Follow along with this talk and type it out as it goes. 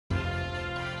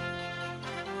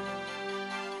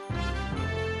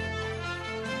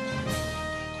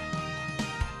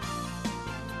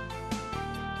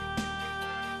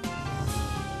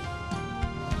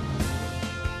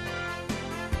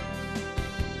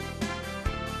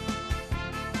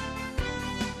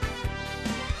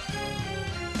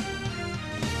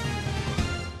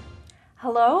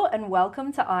Hello and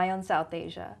welcome to Eye on South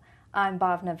Asia. I'm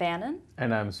Bhavna Vannan.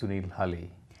 And I'm Sunil Hali.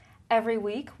 Every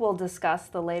week we'll discuss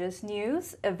the latest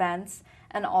news, events,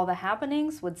 and all the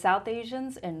happenings with South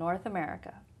Asians in North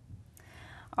America.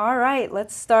 All right,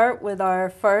 let's start with our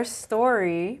first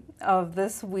story of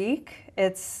this week.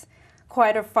 It's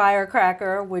quite a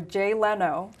firecracker with Jay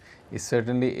Leno. It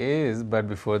certainly is, but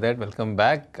before that, welcome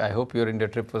back. I hope your India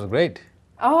trip was great.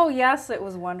 Oh, yes, it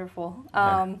was wonderful.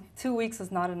 2 weeks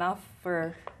is not enough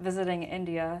for visiting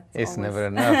India. It's never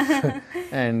enough.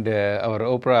 And our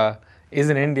Oprah is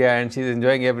in India and she's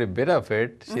enjoying every bit of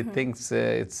it. She thinks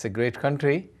it's a great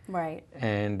country. Right.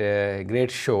 And a great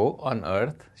show on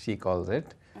earth, she calls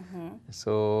it.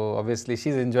 So obviously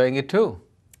she's enjoying it too.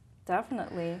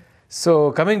 Definitely.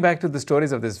 So coming back to the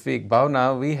stories of this week,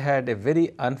 Bhavna, we had a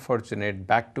very unfortunate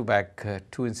back-to-back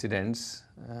two incidents.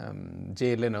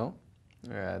 Jay Leno,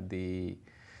 the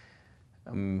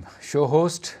show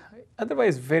host,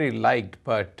 otherwise very liked,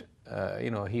 but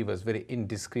he was very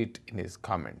indiscreet in his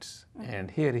comments.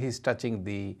 And here he's touching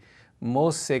the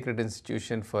most sacred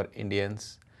institution for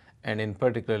Indians, and in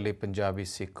particularly Punjabi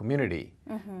Sikh community,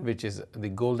 which is the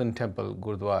Golden Temple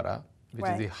Gurdwara, which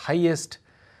is the highest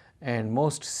and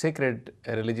most sacred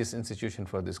religious institution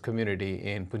for this community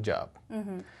in Punjab.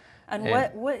 And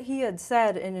what he had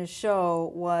said in his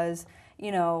show was,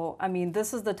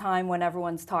 this is the time when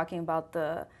everyone's talking about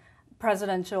the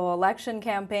presidential election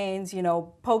campaigns,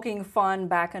 poking fun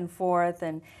back and forth.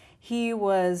 And he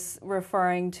was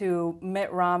referring to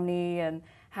Mitt Romney and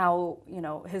how,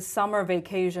 his summer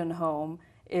vacation home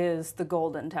is the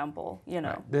Golden Temple,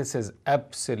 Right. This is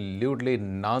absolutely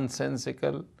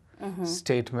nonsensical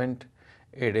statement.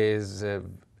 It is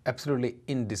absolutely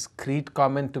indiscreet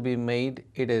comment to be made.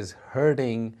 It is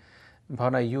hurting.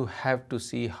 Bhavna, you have to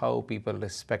see how people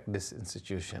respect this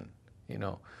institution.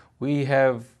 We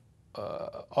have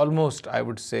almost, I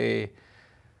would say,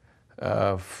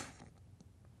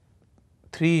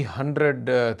 300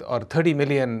 or 30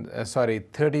 million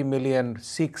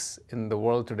Sikhs in the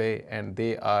world today, and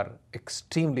they are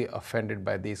extremely offended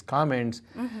by these comments.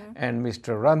 And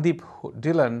Mr. Randeep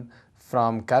Dhillon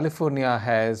from California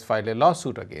has filed a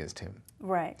lawsuit against him.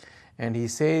 Right. And he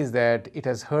says that it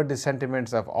has hurt the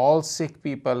sentiments of all Sikh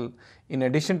people in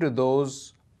addition to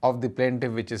those of the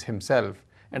plaintiff, which is himself.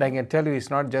 And I can tell you,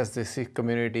 it's not just the Sikh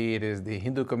community, it is the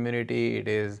Hindu community, it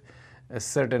is a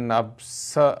certain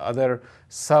other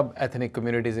sub-ethnic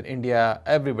communities in India,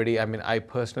 everybody. I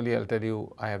personally, I'll tell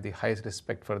you, I have the highest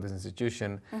respect for this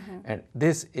institution, and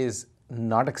this is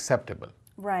not acceptable.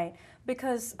 Right,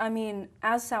 because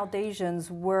as South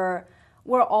Asians, we're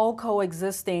all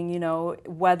coexisting,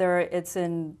 whether it's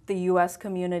in the U.S.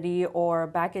 community or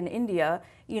back in India,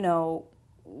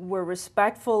 we're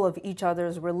respectful of each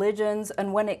other's religions,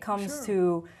 and when it comes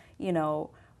to,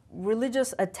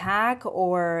 religious attack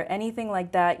or anything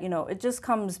like that, it just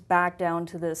comes back down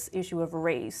to this issue of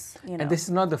race. And this is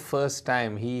not the first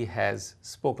time he has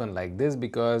spoken like this,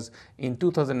 because in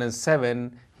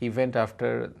 2007, he went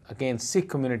after, again, Sikh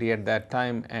community at that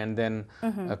time, and then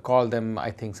called them,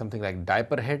 I think, something like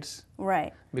diaper heads.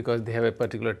 Right. Because they have a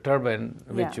particular turban,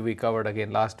 which we covered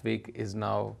again last week, is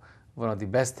now one of the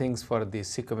best things for the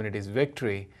Sikh community's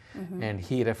victory, and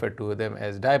he referred to them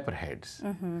as diaper heads.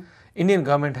 Indian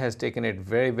government has taken it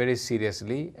very, very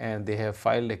seriously, and they have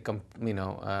filed a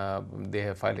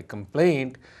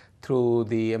complaint through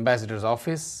the ambassador's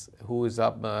office, who is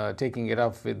taking it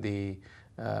up with the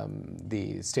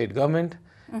state government.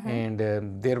 And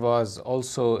there was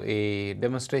also a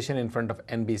demonstration in front of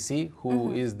NBC,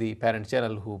 who is the parent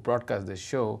channel who broadcasts this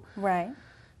show. Right.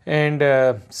 And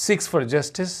Sikhs for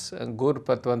Justice, Gur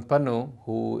Patwant Pannu,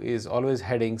 who is always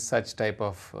heading such type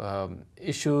of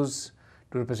issues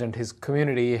to represent his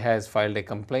community, has filed a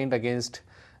complaint against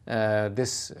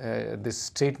this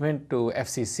statement to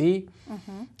FCC.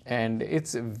 And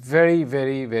it's very,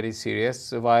 very, very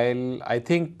serious. While I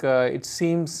think it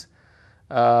seems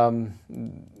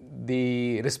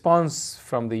the response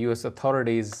from the US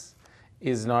authorities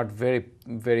is not very,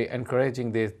 very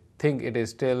encouraging. They think it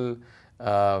is still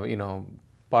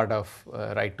part of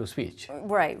right to speech.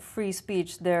 Right, free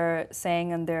speech, they're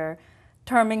saying, and they're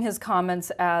terming his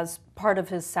comments as part of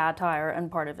his satire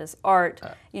and part of his art,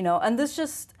 and this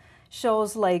just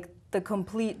shows like the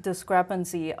complete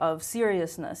discrepancy of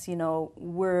seriousness.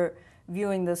 We're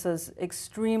viewing this as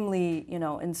extremely,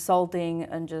 insulting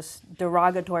and just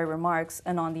derogatory remarks,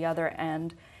 and on the other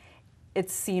end,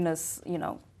 it's seen as,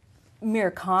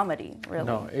 mere comedy, really.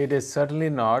 No, it is certainly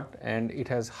not, and it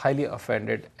has highly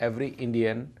offended every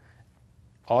Indian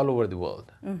all over the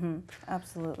world.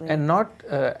 Absolutely. And not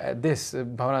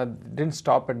Bhavana, didn't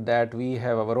stop at that. We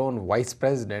have our own vice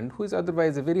president, who is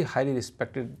otherwise a very highly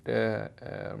respected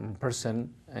person,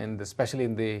 and especially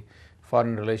in the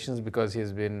foreign relations, because he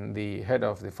has been the head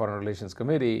of the Foreign Relations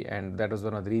Committee, and that was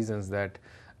one of the reasons that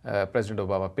President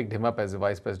Obama picked him up as a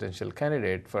vice presidential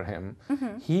candidate for him.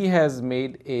 He has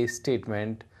made a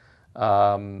statement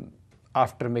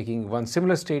after making one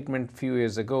similar statement a few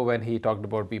years ago when he talked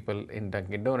about people in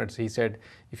Dunkin' Donuts. He said,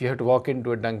 if you have to walk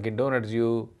into a Dunkin' Donuts,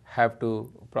 you have to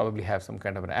probably have some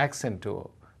kind of an accent to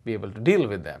be able to deal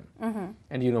with them.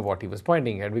 And you know what he was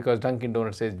pointing at, because Dunkin'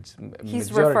 Donuts is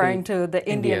He's referring to the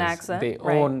Indian Indians. accent. They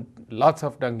own lots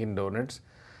of Dunkin' Donuts,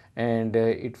 and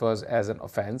it was as an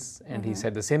offense. And he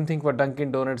said the same thing for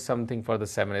Dunkin' Donuts, something for the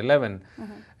 7-Eleven.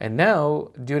 And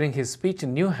now, during his speech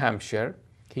in New Hampshire,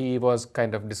 he was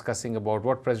kind of discussing about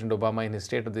what President Obama in his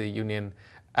State of the Union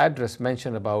address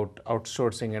mentioned about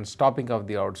outsourcing and stopping of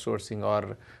the outsourcing,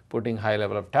 or putting high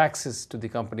level of taxes to the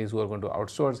companies who are going to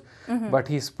outsource. But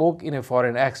he spoke in a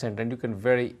foreign accent, and you can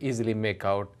very easily make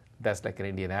out that's like an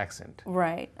Indian accent.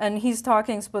 Right. And he's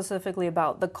talking specifically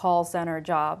about the call center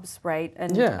jobs, right?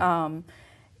 And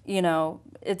you know,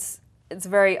 it's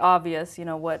very obvious, you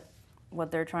know, what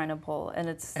they're trying to pull,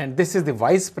 and this is the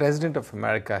Vice President of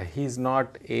America. He's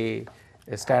not a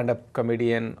stand-up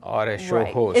comedian or a show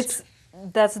host.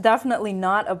 That's definitely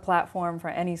not a platform for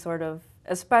any sort of,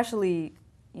 especially,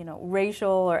 you know,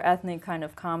 racial or ethnic kind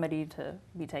of comedy to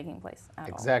be taking place at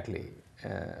all. Exactly.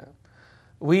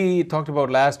 We talked about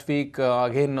last week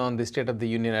again on the State of the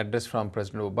Union address from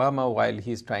President Obama, while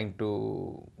he's trying to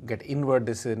get inward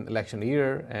this election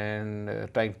year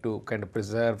and trying to kind of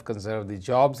conserve the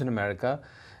jobs in America.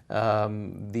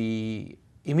 The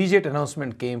immediate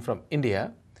announcement came from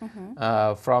India,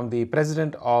 from the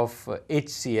president of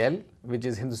HCL, which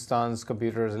is Hindustan's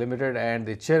Computers Limited, and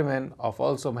the chairman of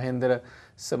also Mahindra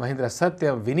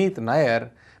Satyam, Vineet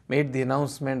Nair, made the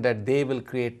announcement that they will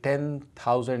create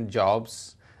 10,000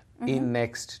 jobs in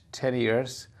next 10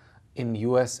 years in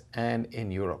US and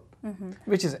in Europe,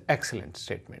 which is excellent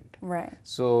statement. Right.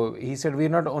 So he said, we're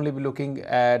not only looking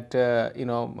at,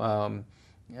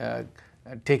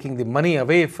 taking the money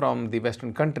away from the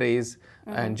Western countries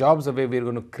and jobs away, we're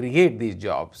going to create these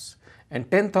jobs.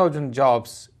 And 10,000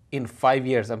 jobs in 5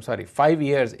 years, 5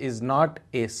 years is not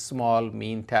a small,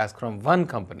 mean task from one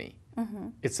company.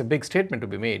 It's a big statement to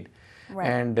be made. Right.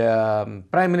 And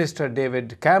Prime Minister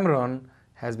David Cameron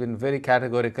has been very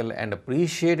categorical and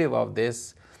appreciative of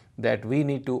this, that we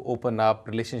need to open up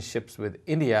relationships with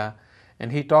India.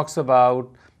 And he talks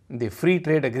about the free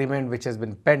trade agreement which has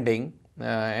been pending,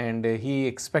 and he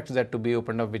expects that to be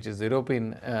opened up, which is the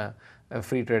European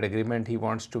free trade agreement. He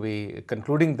wants to be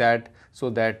concluding that so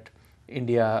that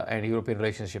India and European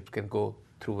relationships can go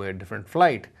through a different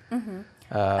flight.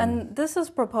 And this is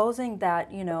proposing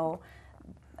that, you know,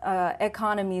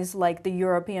 economies like the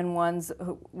European ones,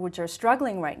 which are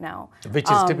struggling right now.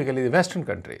 Which is typically the Western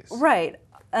countries. Right.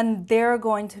 And they're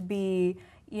going to be,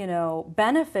 you know,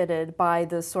 benefited by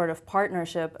this sort of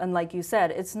partnership. And like you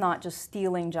said, it's not just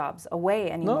stealing jobs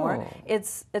away anymore. No.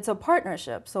 It's a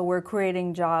partnership. So we're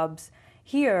creating jobs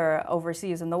here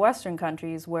overseas in the Western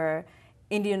countries, where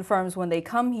Indian firms, when they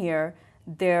come here,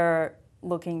 they're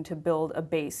looking to build a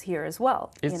base here as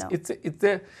well. It's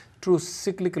a true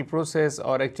cyclical process,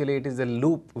 or actually it is a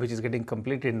loop which is getting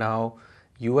completed now.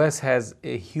 US has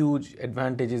a huge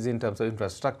advantages in terms of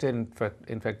infrastructure,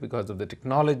 in fact because of the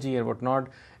technology and whatnot,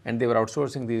 and they were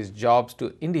outsourcing these jobs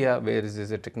to India, where there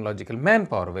is a technological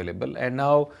manpower available. And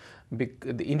now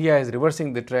India is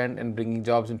reversing the trend and bringing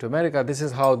jobs into America. This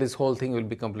is how this whole thing will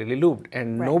be completely looped,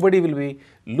 and nobody will be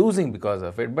losing because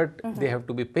of it, but they have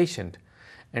to be patient.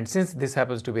 And since this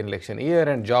happens to be an election year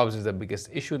and jobs is the biggest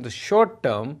issue in the short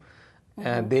term,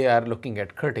 they are looking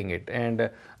at cutting it. And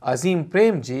Azim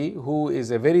Premji, who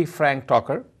is a very frank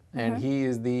talker, and he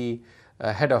is the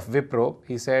head of Wipro,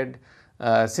 he said,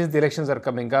 since the elections are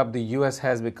coming up, the US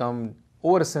has become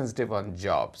oversensitive on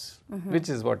jobs, which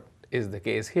is what is the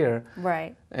case here.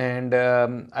 Right. And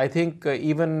I think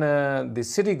even the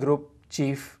Citigroup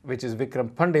chief, which is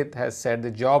Vikram Pandit, has said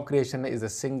the job creation is the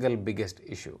single biggest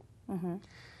issue.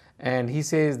 And he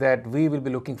says that we will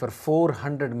be looking for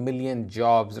 400 million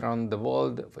jobs around the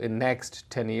world in next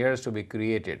 10 years to be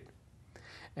created.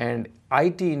 And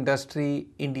IT industry,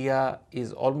 India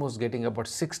is almost getting about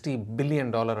 $60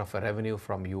 billion of revenue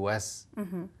from US,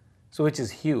 so which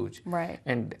is huge. Right.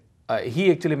 And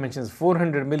he actually mentions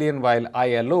 400 million, while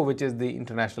ILO, which is the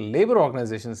International Labour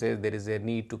Organization, says there is a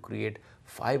need to create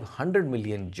 500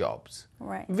 million jobs,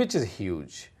 right, which is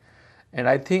huge. And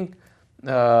I think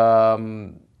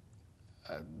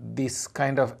this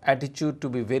kind of attitude to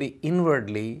be very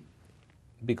inwardly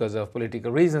because of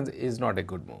political reasons is not a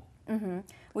good move. Mm-hmm.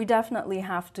 We definitely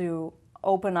have to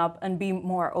open up and be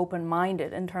more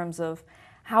open-minded in terms of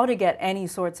how to get any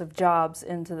sorts of jobs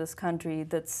into this country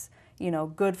that's,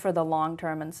 good for the long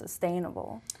term and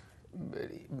sustainable.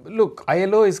 Look,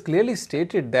 ILO is clearly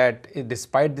stated that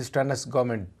despite the strenuous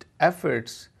government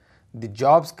efforts, the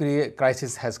jobs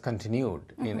crisis has continued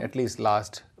in at least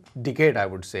last decade, I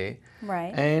would say.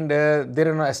 Right. And there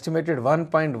are an estimated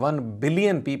 1.1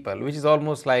 billion people, which is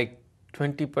almost like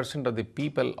 20% of the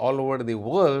people all over the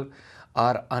world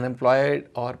are unemployed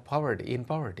or in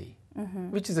poverty,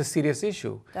 which is a serious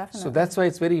issue. Definitely. So that's why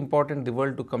it's very important the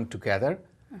world to come together.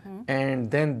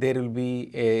 And then there will be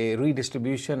a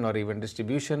redistribution or even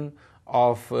distribution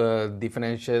of the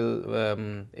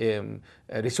financial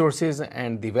resources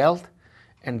and the wealth,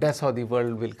 and that's how the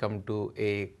world will come to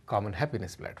a common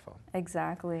happiness platform.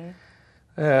 Exactly.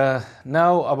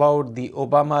 Now about the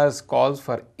Obama's calls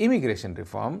for immigration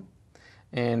reform,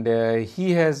 and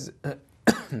he has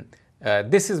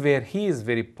this is where he is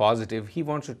very positive. He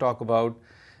wants to talk about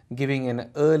giving an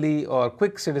early or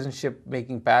quick citizenship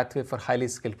making pathway for highly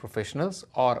skilled professionals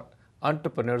or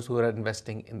entrepreneurs who are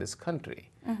investing in this country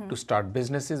to start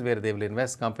businesses where they will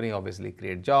invest company, obviously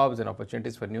create jobs and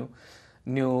opportunities for new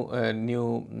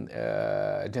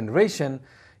generation.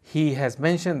 He has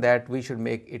mentioned that we should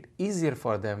make it easier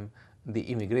for them, the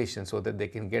immigration, so that they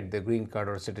can get their green card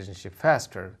or citizenship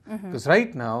faster. Because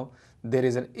right now there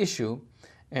is an issue,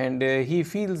 and he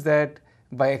feels that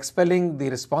by expelling the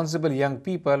responsible young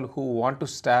people who want to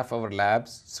staff our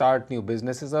labs, start new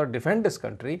businesses or defend this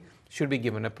country should be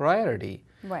given a priority.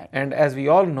 Right. And as we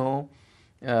all know,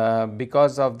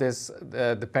 because of this,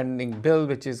 the pending bill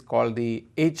which is called the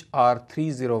HR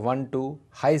 3012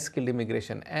 High Skilled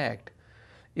Immigration Act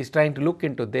is trying to look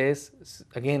into this.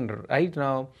 Again, right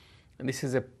now, this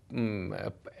is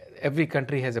every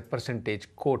country has a percentage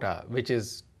quota, which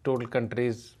is total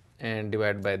countries and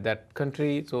divided by that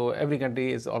country. So every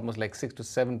country is almost like 6 to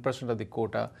 7% of the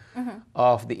quota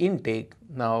of the intake.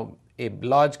 Now, a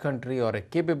large country or a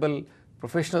capable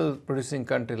professional producing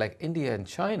country like India and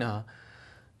China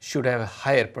should have a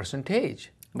higher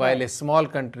percentage, while a small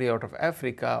country out of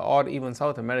Africa or even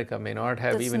South America may not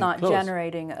have That's even not close.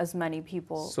 generating as many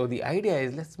people. So the idea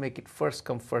is, let's make it first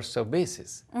come first serve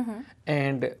basis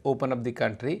and open up the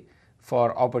country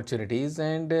for opportunities,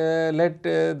 and let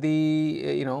the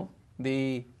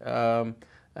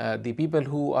people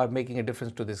who are making a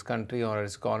difference to this country or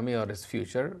its economy or its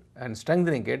future and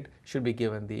strengthening it should be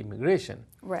given the immigration.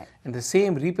 Right. And the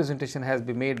same representation has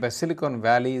been made by Silicon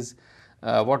Valley's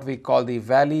what we call the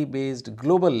Valley-based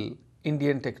Global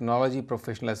Indian Technology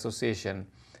Professional Association,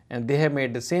 and they have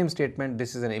made the same statement.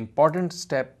 This is an important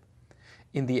step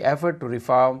in the effort to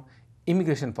reform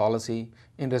immigration policy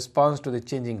in response to the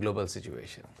changing global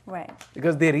situation. Right.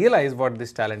 Because they realize what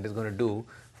this talent is going to do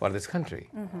for this country.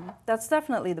 That's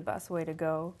definitely the best way to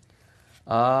go.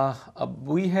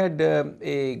 We had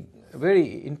a very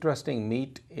interesting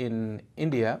meet in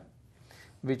India,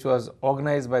 which was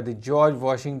organized by the George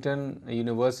Washington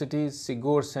University's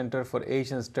Sigor Center for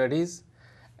Asian Studies,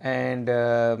 and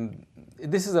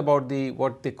this is about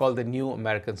what they call the new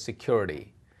American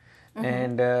security.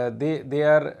 And they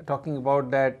are talking about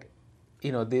that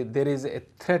there is a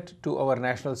threat to our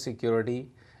national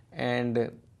security,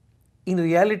 and in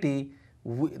reality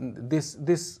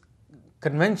this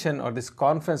convention or this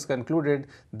conference concluded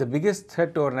the biggest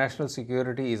threat to our national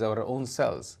security is our own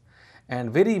selves.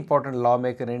 And very important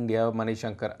lawmaker in India,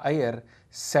 Manishankar Iyer,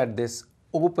 said this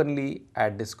openly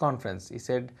at this conference. He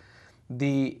said,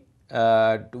 we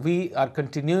are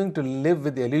continuing to live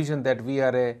with the illusion that we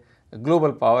are a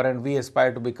global power and we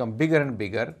aspire to become bigger and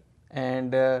bigger,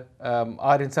 and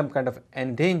are in some kind of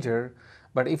endanger.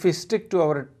 But if we stick to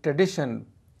our tradition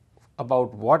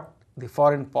about what the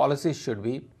foreign policy should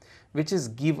be, which is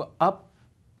give up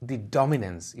the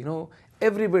dominance.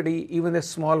 Everybody, even the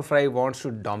small fry, wants to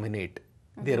dominate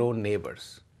their own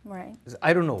neighbors. Right.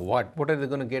 I don't know what are they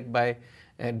going to get by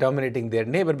dominating their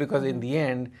neighbor, because in the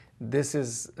end, this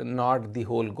is not the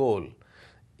whole goal.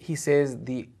 He says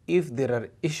if there are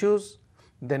issues,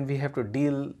 then we have to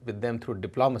deal with them through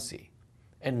diplomacy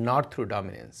and not through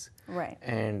dominance. Right.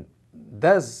 And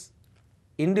thus,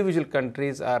 individual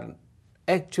countries are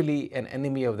actually an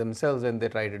enemy of themselves when they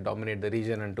try to dominate the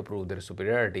region and to prove their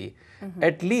superiority.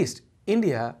 At least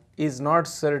India is not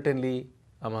certainly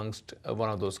amongst one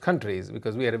of those countries,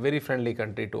 because we are a very friendly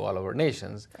country to all our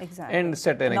nations. Exactly. And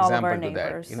set an and all of our example to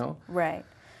neighbors. that. Right.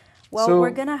 Well, So-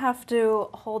 we're going to have to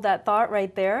hold that thought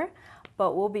right there,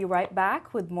 but we'll be right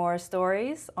back with more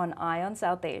stories on Eye on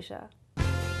South Asia.